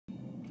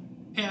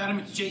Hey Adam,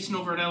 it's Jason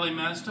over at LA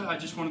Mazda. I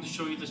just wanted to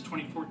show you this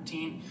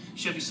 2014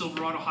 Chevy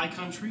Silverado High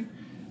Country.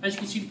 As you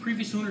can see, the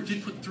previous owner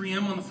did put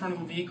 3M on the front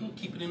of the vehicle,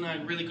 keep it in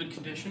a really good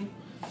condition.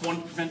 One,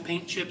 to prevent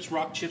paint chips,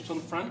 rock chips on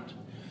the front.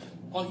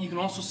 You can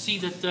also see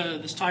that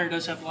this tire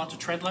does have lots of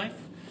tread life,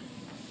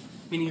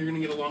 meaning you're going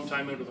to get a long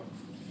time out of them.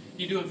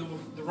 You do have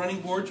the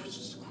running boards, which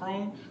is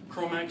chrome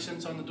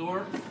accents on the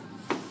door.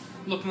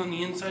 Looking on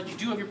the inside, you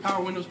do have your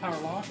power windows, power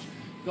lock.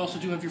 You also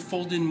do have your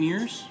fold-in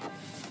mirrors.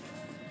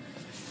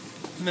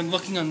 And then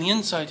looking on the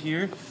inside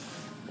here,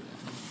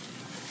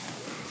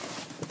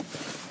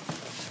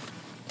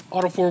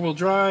 auto four-wheel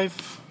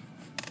drive,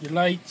 your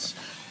lights,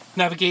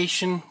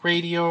 navigation,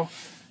 radio,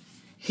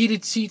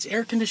 heated seats,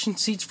 air-conditioned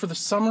seats for the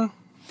summer. And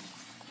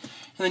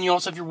then you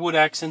also have your wood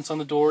accents on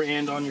the door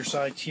and on your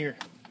sides here.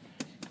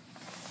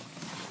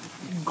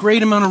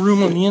 Great amount of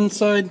room on the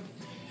inside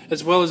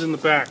as well as in the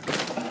back.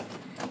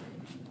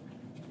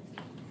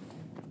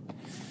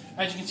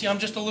 As you can see, I'm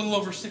just a little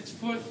over 6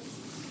 foot.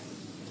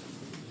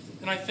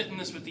 And I fit in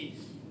this with ease.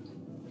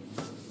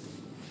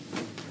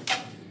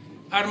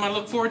 Adam, I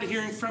look forward to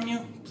hearing from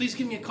you. Please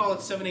give me a call at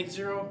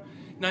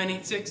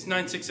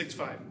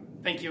 780-986-9665.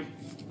 Thank you.